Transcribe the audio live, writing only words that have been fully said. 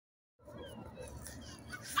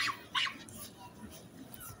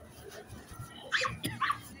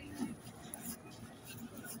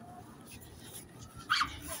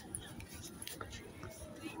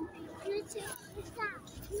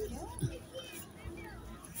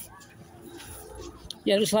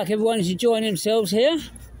Yeah, looks like everyone's enjoying themselves here.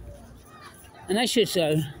 And they should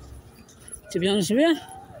so, to be honest with you.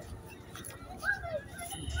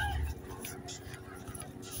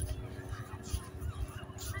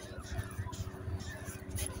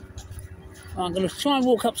 I'm going to try and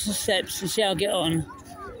walk up some steps and see how I get on.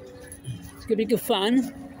 It's going to be good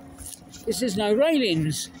fun. This is no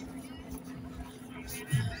railings.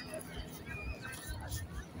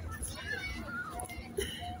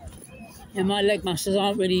 And my leg muscles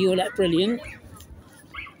aren't really all that brilliant.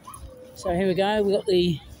 So here we go, we've got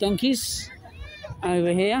the donkeys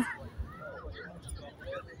over here.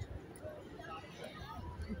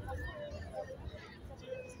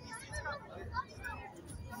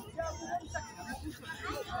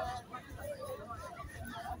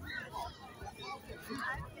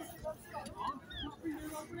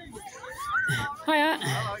 Hiya.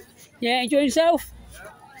 Yeah, enjoy yourself?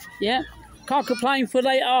 Yeah. Can't complain for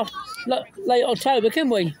late October, can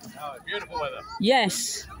we? Oh, beautiful weather.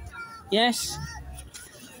 Yes. Yes.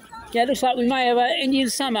 Yeah, looks like we may have an Indian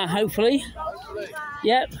summer, hopefully.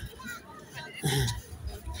 Yep.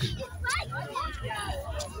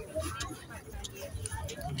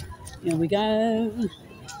 Here we go.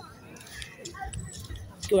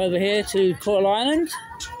 Let's go over here to Coral Island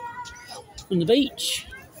on the beach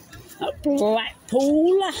at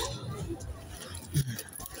Blackpool.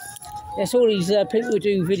 Yes, all these people who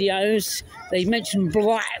do videos, they mention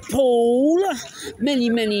Blackpool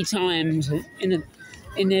many times in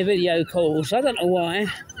their video calls. I don't know why.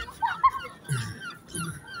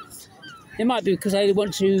 It might be because they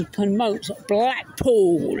want to promote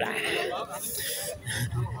Blackpool.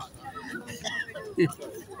 There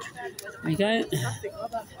you go.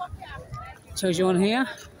 Shows you on here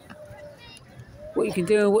what you can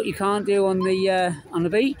do and what you can't do on the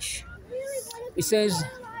beach. It says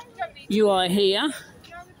you are here.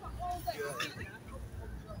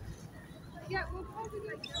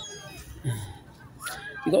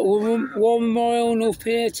 You've got War Memorial, North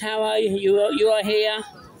Pier, Tower, you are here.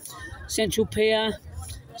 Central Pier,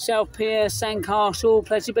 South Pier, Sandcastle,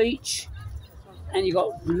 Pleasure Beach. And you've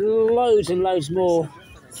got loads and loads more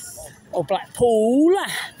of Blackpool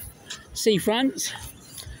seafront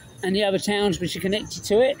and the other towns which are connected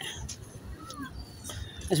to it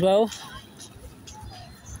as well.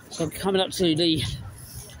 So coming up to the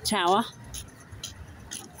tower.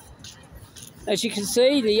 As you can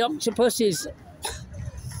see, the octopus is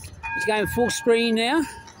going full screen now.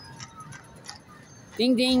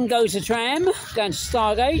 Ding ding goes the tram, going to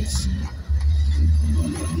Stargates.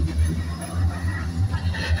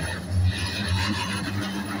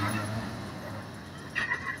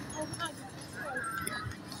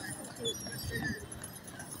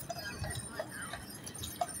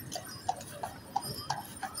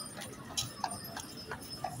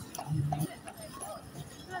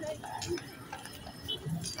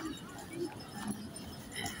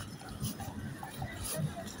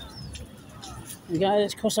 There we go,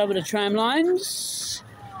 let's cross over the tram lines.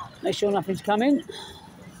 Make sure nothing's coming.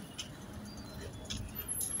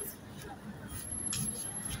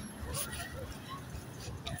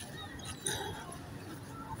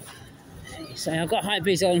 So I've got high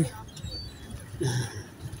vis on.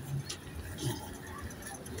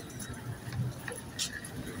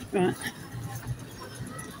 Right.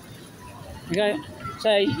 There we go. So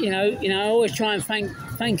I always try and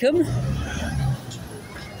thank them.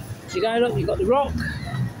 You go, look, you've got the rock,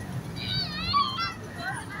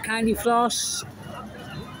 candy floss,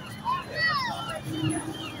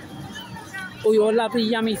 all your lovely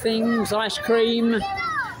yummy things, ice cream,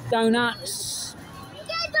 donuts,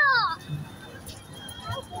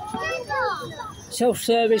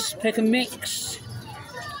 self-service pick and mix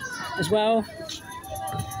as well.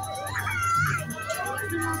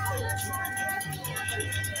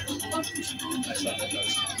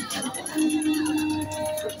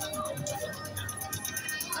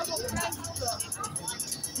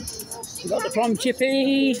 We've got the prom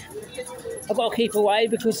chippy. I've got to keep away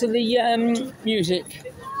because of the music.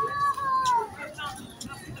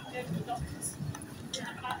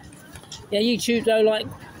 Yeah, YouTube though, like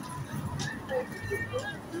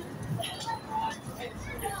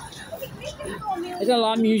I don't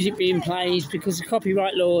like music being played because of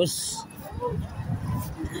copyright laws.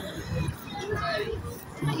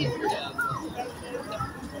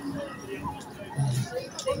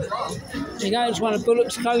 There you go, it's one of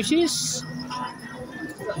Bullock's coaches.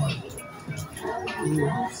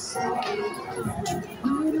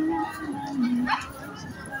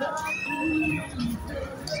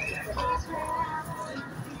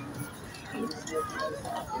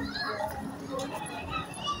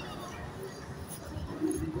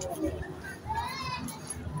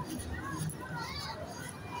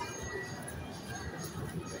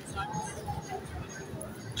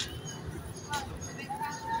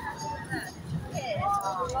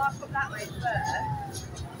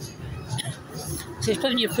 So there's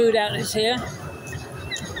plenty of food outlets here.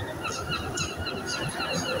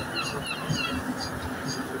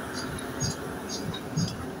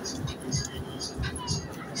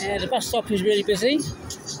 Yeah, the bus stop is really busy.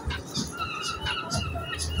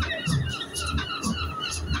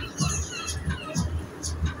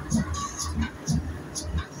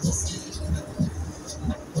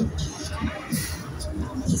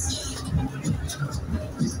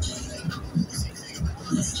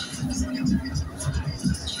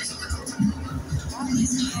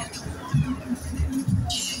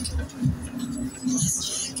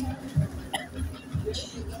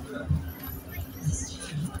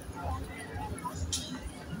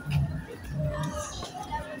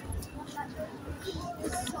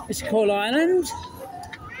 It's Coral Island.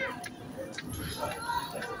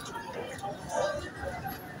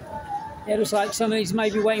 Yeah, it looks like somebody's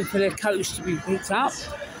maybe waiting for their coach to be picked up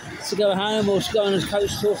to go home or to go on a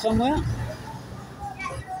coach tour somewhere.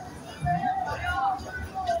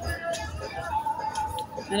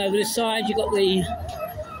 And over this side you've got the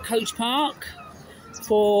coach park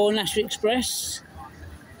for National Express.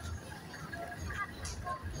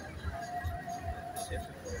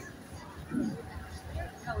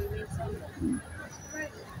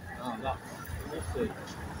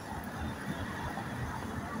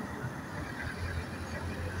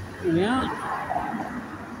 There we are.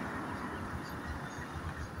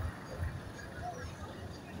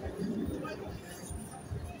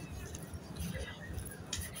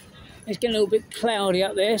 It's getting a little bit cloudy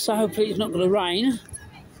up there, so hopefully it's not going to rain.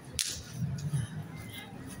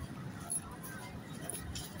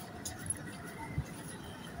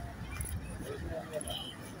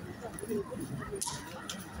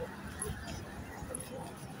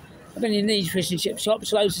 I've been in these fish and chip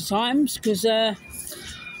shops loads of times because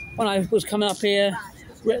when I was coming up here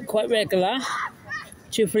quite regular,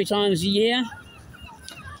 2 or 3 times a year,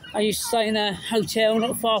 I used to stay in a hotel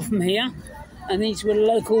not far from here, and these were the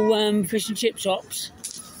local fish and chip shops.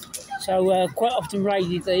 So quite often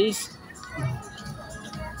raided these.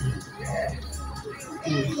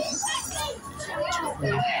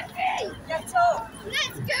 Get up!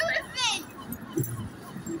 Let's go with me!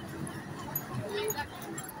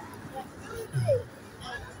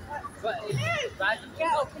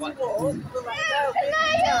 Get up and walk. We'll let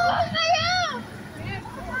go.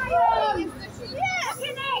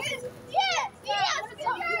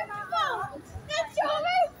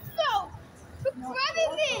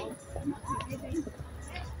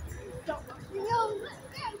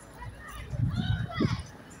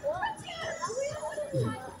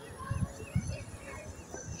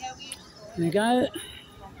 There we go.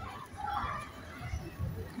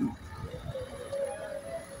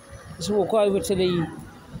 Let's walk over to the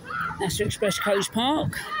National Express Coach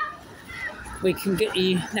Park. We can get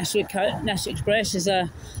the National Express as a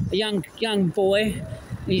young boy.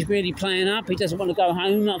 He's really playing up. He doesn't want to go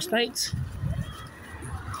home, I expect.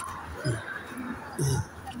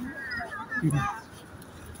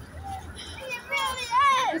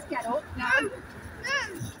 Just get up now.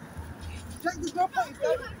 Take the drop on.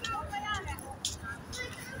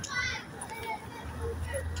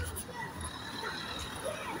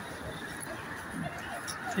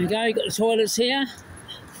 There you go, you've got the toilets here.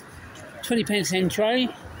 20p entry.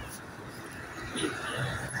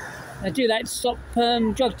 They do that to stop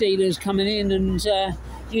drug dealers coming in and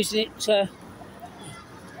using it for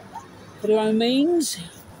their own means.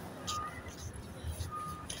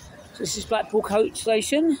 So this is Blackpool Coach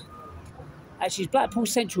Station. Actually, it's Blackpool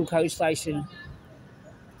Central Coach Station.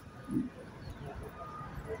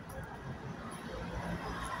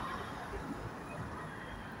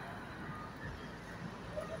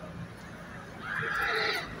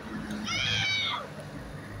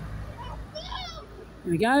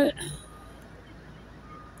 There we go.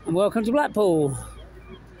 And welcome to Blackpool.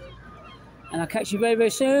 And I'll catch you very, very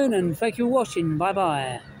soon, and thank you for watching. Bye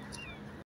bye.